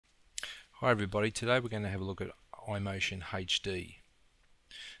Hi everybody, today we're going to have a look at iMotion HD.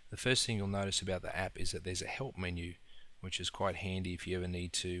 The first thing you'll notice about the app is that there's a help menu, which is quite handy if you ever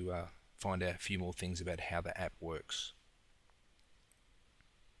need to find out a few more things about how the app works.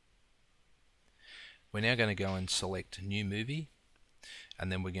 We're now going to go and select New Movie,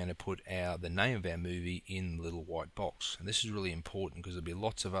 and then we're going to put the name of our movie in the little white box. And this is really important because there'll be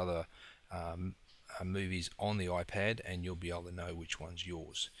lots of other movies on the iPad and you'll be able to know which one's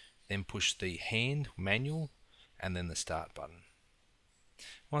yours. Then push the hand manual and then the start button.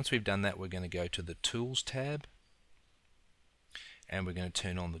 Once we've done that, we're going to go to the Tools tab and we're going to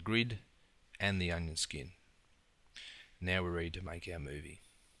turn on the grid and the onion skin. Now we're ready to make our movie.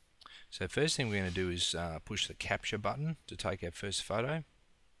 So first thing we're going to do is push the capture button to take our first photo.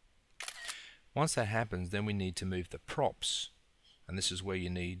 Once that happens, then we need to move the props, and this is where you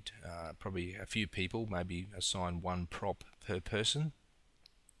need probably a few people, maybe assign one prop per person,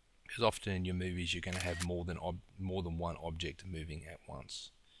 because often in your movies you're going to have more than one object moving at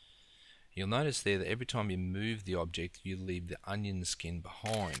once. You'll notice there that every time you move the object you leave the onion skin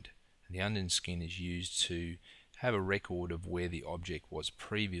behind, and the onion skin is used to have a record of where the object was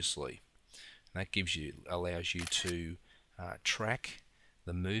previously. And that allows you to track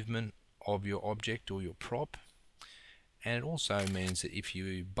the movement of your object or your prop, and it also means that if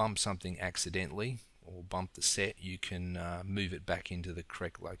you bump something accidentally or bump the set, you can move it back into the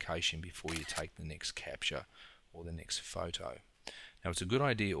correct location before you take the next capture or the next photo. Now it's a good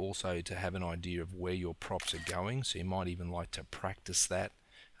idea also to have an idea of where your props are going, so you might even like to practice that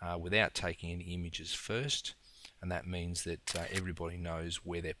without taking any images first, and that means that everybody knows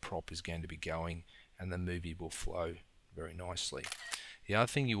where their prop is going to be going and the movie will flow very nicely. The other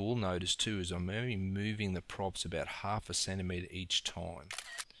thing you will notice too is I'm only moving the props about ½ a centimeter each time.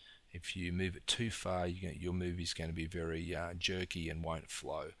 If you move it too far, your movie is going to be very jerky and won't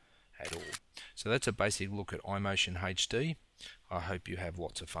flow at all. So that's a basic look at iMotion HD. I hope you have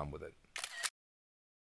lots of fun with it.